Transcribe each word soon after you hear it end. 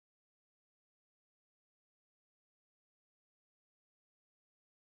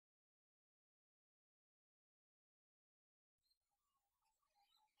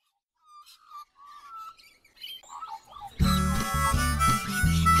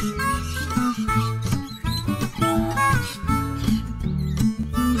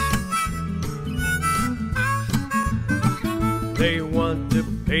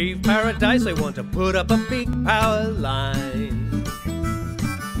pave paradise, they want to put up a big power line.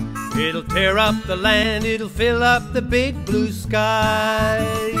 It'll tear up the land, it'll fill up the big blue sky.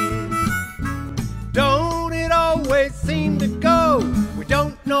 Don't it always seem to go? We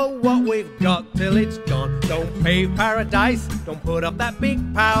don't know what we've got till it's gone. Don't pave paradise, don't put up that big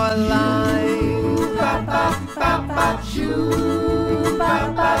power line.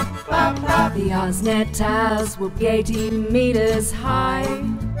 The Osnet towers will be 18 meters high.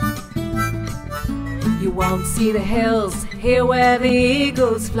 You won't see the hills here where the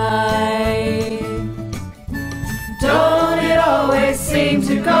eagles fly. Don't it always seem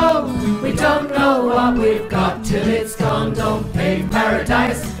to go? We don't know what we've got till it's gone. Don't pave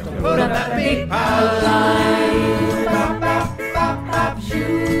paradise, don't put up that big power line.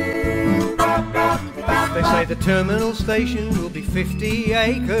 They say the terminal station will be 50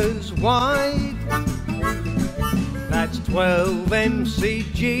 acres wide. That's 12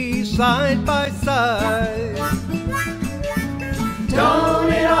 MCGs side by side.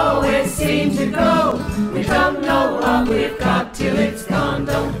 Don't it always seem to go? We don't know what we've got till it's gone.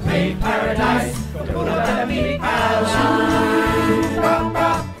 Don't pave paradise, don't put up that big power line.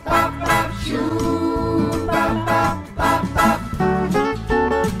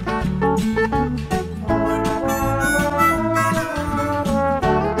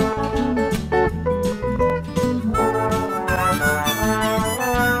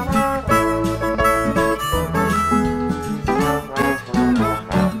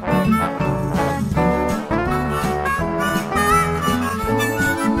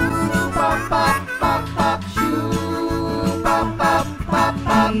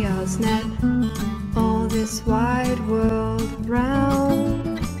 All this wide world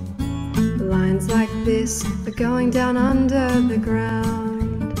round, lines like this are going down under the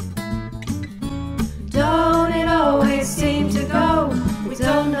ground. Don't it always seem to go? We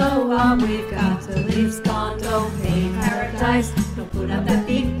don't know what we've got till it's gone. Don't pave paradise, don't put up that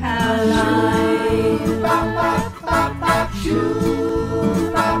big power line.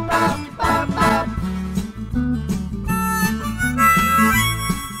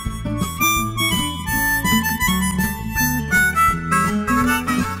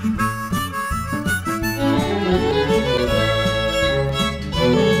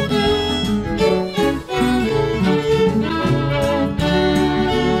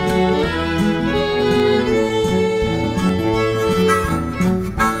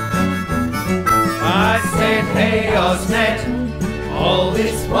 Hey Osnet, all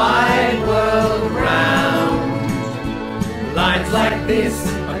this wide world round, lines like this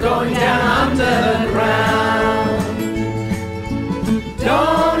are going down underground.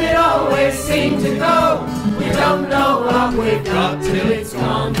 Don't it always seem to go? We don't know what we've got till it's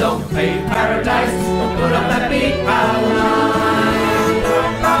gone. Don't pave paradise, don't put up that big power line.